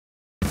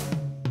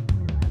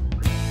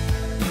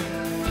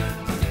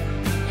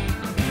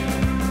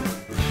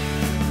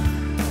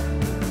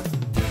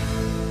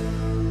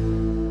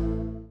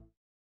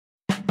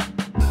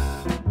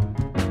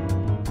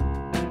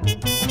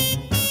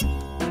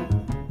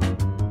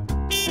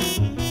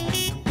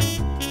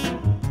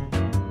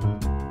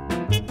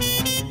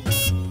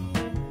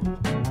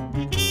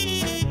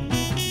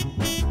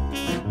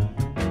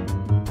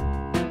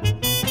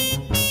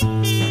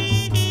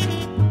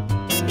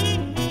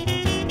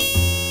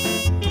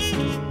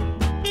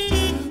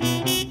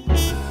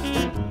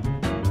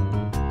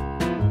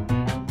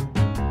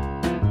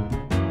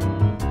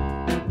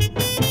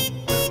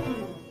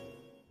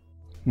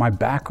My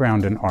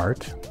background in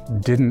art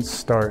didn't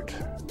start,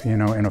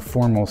 in a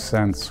formal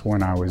sense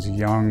when I was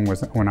young,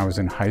 when I was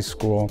in high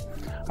school.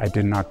 I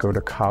did not go to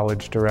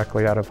college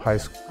directly out of high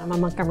school. I'm a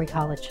Montgomery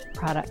College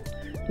product,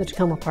 the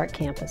Takoma Park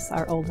campus,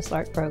 our oldest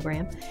art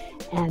program.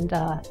 And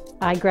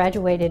I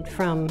graduated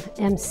from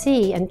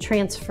MC and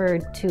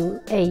transferred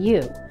to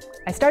AU.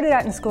 I started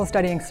out in school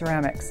studying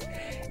ceramics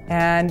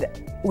and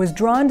was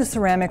drawn to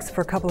ceramics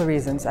for a couple of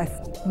reasons.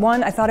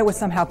 One, I thought it was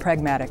somehow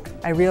pragmatic.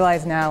 I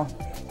realize now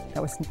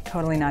that was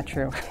totally not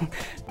true.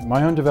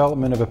 My own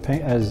development of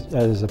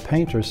as a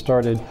painter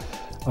started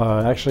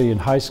actually in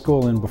high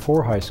school and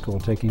before high school,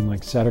 taking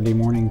like Saturday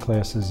morning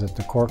classes at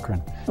the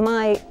Corcoran.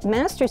 My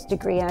master's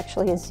degree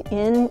actually is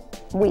in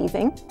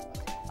weaving.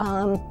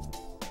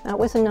 That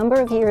was a number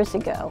of years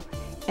ago.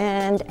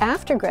 And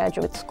after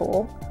graduate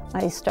school,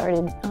 I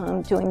started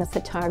doing the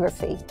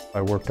photography.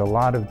 I worked a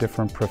lot of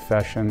different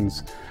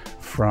professions,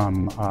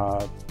 from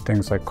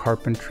things like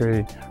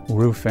carpentry,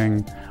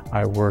 roofing.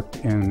 I worked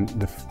in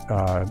the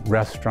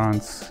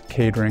restaurants,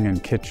 catering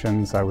and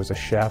kitchens. I was a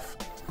chef.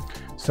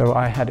 So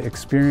I had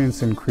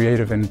experience in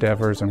creative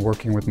endeavors and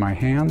working with my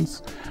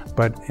hands,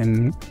 but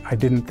I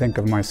didn't think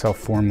of myself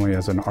formally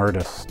as an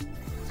artist.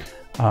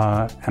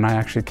 And I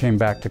actually came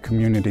back to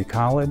community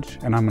college,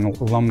 and I'm an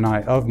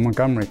alumni of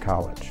Montgomery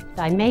College.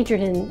 I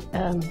majored in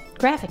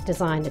graphic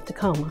design at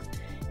Takoma,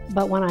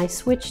 but when I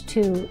switched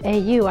to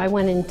AU, I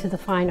went into the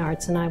fine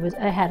arts, and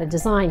I had a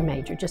design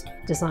major, just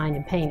design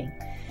and painting.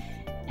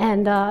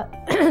 And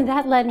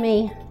that led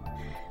me,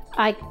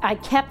 I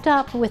kept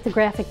up with the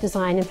graphic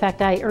design. In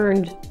fact, I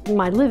earned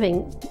my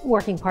living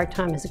working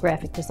part-time as a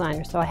graphic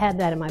designer, so I had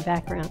that in my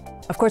background.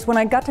 Of course, when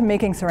I got to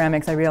making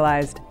ceramics, I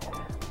realized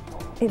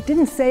it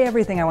didn't say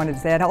everything I wanted to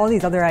say. I had all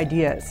these other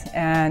ideas.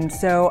 And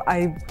so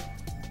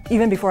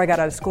even before I got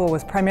out of school,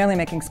 was primarily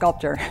making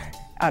sculpture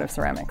out of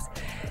ceramics.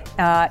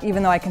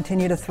 Even though I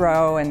continue to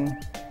throw and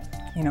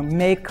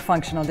make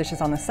functional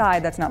dishes on the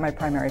side, that's not my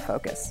primary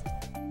focus.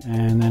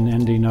 And then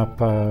ending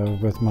up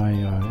with my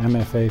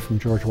MFA from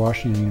George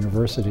Washington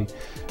University.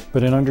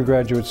 But in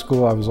undergraduate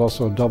school, I was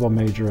also a double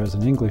major as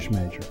an English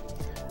major.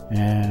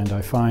 And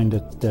I find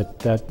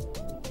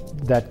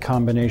that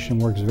combination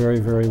works very,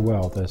 very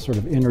well. The sort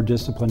of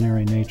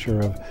interdisciplinary nature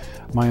of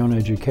my own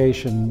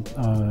education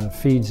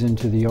feeds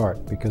into the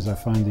art, because I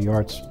find the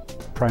arts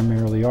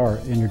primarily are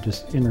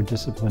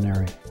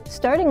interdisciplinary.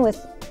 Starting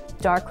with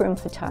darkroom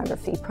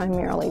photography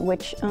primarily,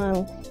 which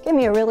gave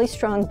me a really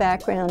strong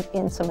background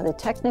in some of the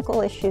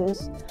technical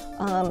issues,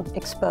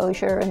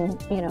 exposure,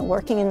 and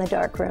working in the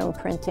darkroom,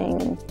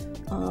 printing,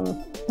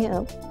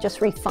 and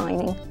just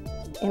refining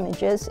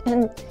images.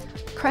 And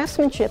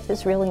craftsmanship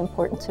is really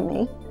important to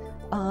me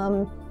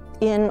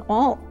in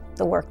all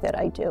the work that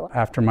I do.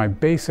 After my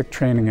basic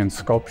training in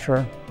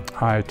sculpture,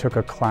 I took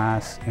a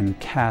class in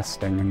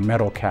casting and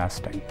metal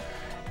casting.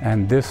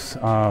 And this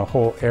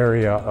whole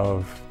area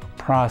of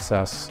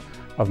process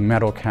of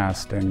metal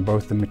casting,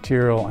 both the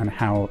material and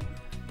how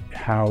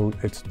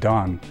it's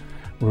done,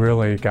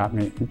 really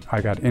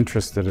I got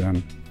interested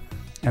in.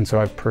 And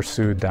so I've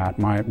pursued that.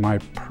 My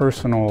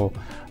personal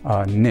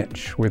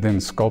niche within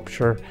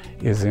sculpture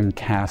is in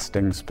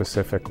casting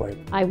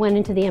specifically. I went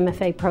into the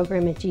MFA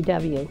program at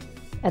GW.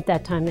 At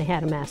that time they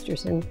had a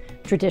master's in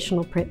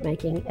traditional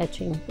printmaking,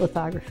 etching,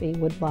 lithography,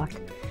 woodblock.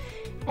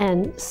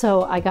 And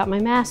so I got my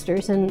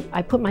master's, and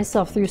I put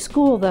myself through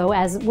school though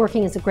as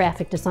working as a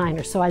graphic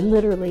designer. So I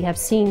literally have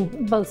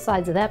seen both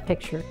sides of that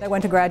picture. I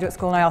went to graduate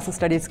school and I also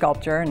studied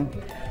sculpture and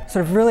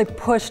sort of really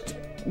pushed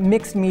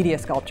mixed media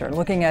sculpture,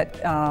 looking at,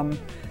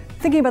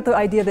 thinking about the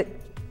idea that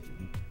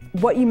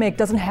what you make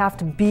doesn't have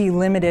to be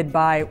limited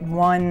by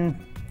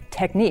one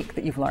technique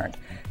that you've learned.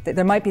 That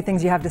there might be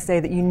things you have to say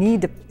that you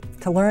need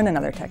to learn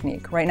another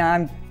technique. Right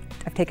now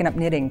I've taken up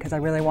knitting because I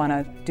really want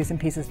to do some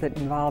pieces that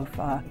involve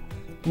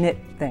knit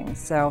things.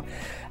 So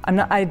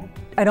I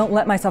don't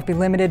let myself be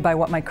limited by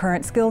what my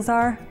current skills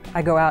are.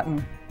 I go out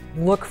and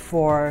look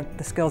for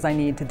the skills I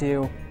need to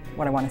do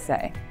what I want to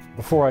say.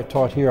 Before I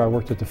taught here, I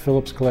worked at the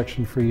Phillips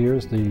Collection for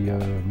years, the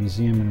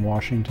museum in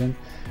Washington,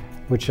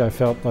 which I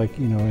felt like,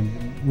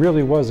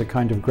 really was a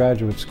kind of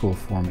graduate school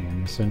for me,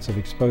 in the sense of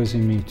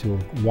exposing me to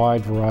a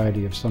wide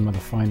variety of some of the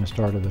finest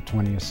art of the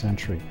 20th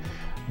century,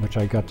 which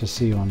I got to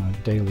see on a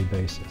daily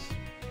basis.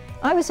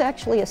 I was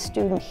actually a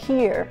student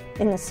here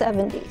in the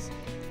 70s,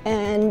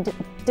 and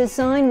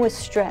design was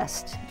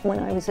stressed when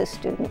I was a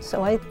student,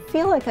 so I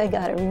feel like I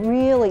got a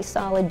really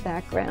solid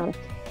background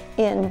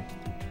in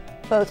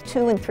both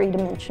 2- and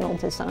 3-dimensional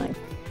design.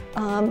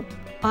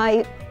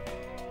 I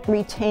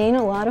retain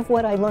a lot of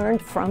what I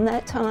learned from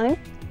that time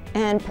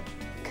and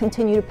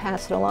continue to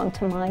pass it along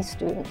to my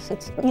students.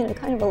 It's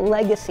kind of a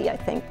legacy, I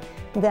think,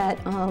 that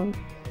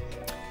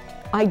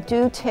I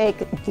do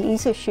take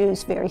these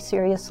issues very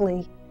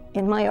seriously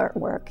in my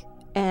artwork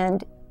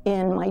and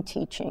in my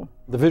teaching.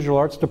 The Visual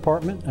Arts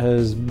Department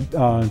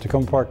on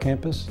Takoma Park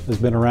campus has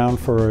been around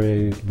for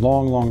a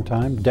long, long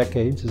time,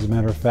 decades as a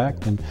matter of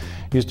fact, and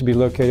used to be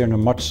located in a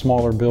much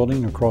smaller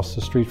building across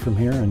the street from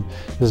here. And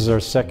this is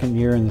our second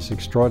year in this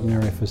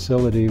extraordinary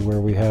facility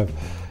where we have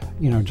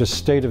just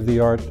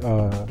state-of-the-art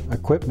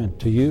equipment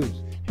to use.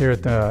 Here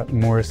at the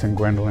Morris and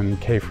Gwendolyn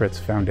Cafritz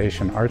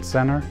Foundation Arts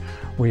Center,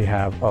 we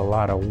have a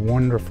lot of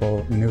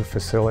wonderful new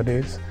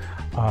facilities,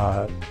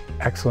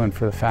 excellent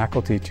for the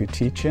faculty to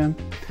teach in,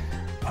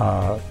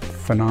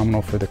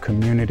 phenomenal for the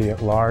community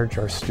at large,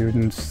 our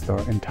students, the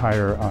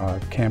entire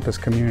campus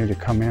community to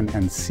come in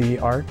and see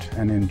art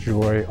and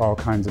enjoy all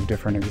kinds of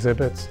different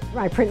exhibits.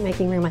 My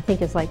printmaking room, I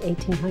think, is like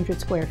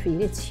 1,800 square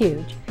feet. It's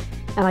huge.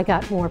 And I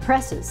got more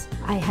presses.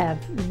 I have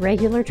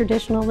regular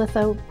traditional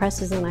litho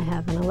presses and I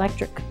have an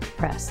electric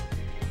press.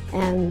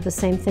 And the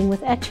same thing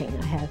with etching.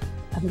 I have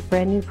a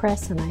brand new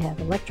press and I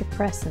have electric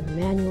press and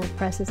manual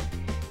presses.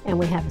 And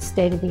we have a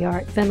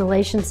state-of-the-art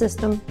ventilation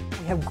system.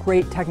 We have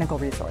great technical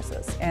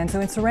resources. And so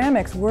in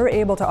ceramics, we're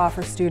able to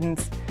offer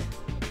students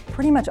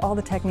pretty much all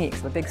the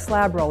techniques. A big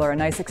slab roller, a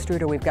nice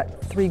extruder. We've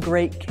got 3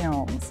 great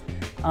kilns.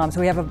 So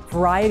we have a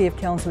variety of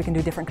kilns so we can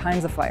do different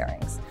kinds of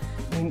firings.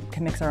 We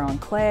can mix our own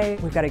clay.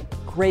 We've got a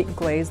great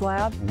glaze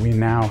lab. We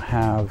now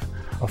have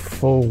a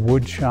full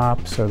wood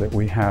shop so that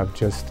we have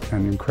just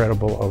an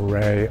incredible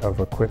array of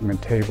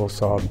equipment, table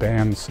saw,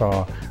 band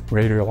saw,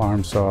 radial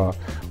arm saw,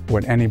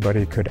 what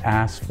anybody could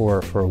ask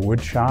for a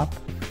wood shop.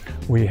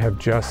 We have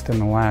just in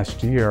the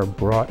last year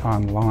brought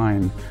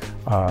online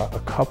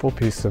a couple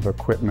pieces of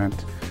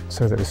equipment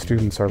so that the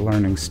students are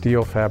learning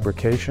steel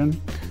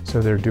fabrication.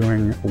 So they're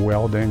doing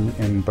welding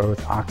in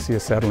both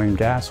oxyacetylene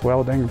gas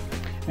welding,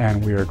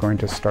 and we are going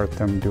to start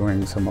them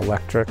doing some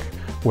electric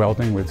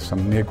welding with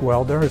some MIG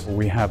welders.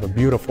 We have a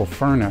beautiful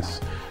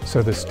furnace,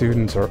 so the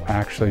students are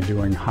actually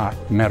doing hot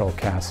metal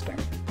casting.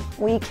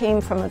 We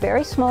came from a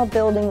very small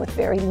building with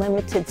very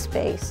limited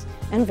space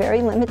and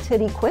very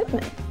limited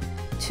equipment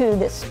to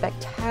this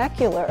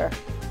spectacular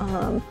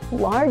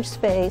large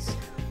space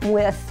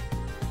with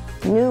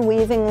new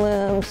weaving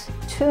looms,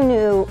 2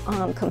 new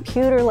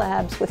computer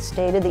labs with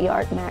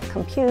state-of-the-art Mac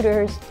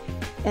computers,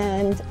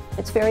 and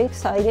it's very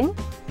exciting.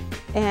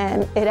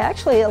 And it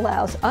actually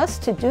allows us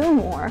to do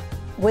more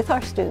with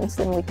our students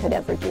than we could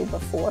ever do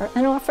before,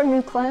 and offer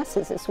new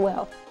classes as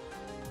well.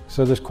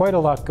 So there's quite a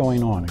lot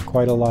going on and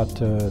quite a lot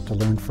to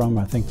learn from.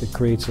 I think that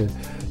creates a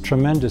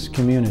tremendous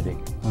community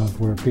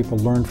of where people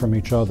learn from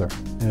each other.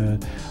 I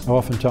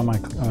often tell my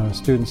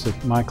students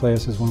that my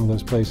class is one of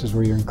those places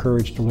where you're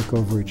encouraged to look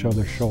over each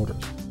other's shoulders.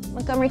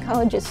 Montgomery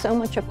College is so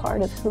much a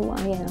part of who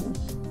I am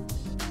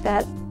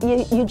that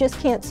you just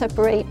can't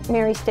separate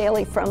Mary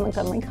Staley from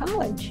Montgomery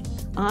College.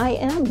 I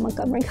am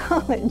Montgomery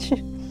College.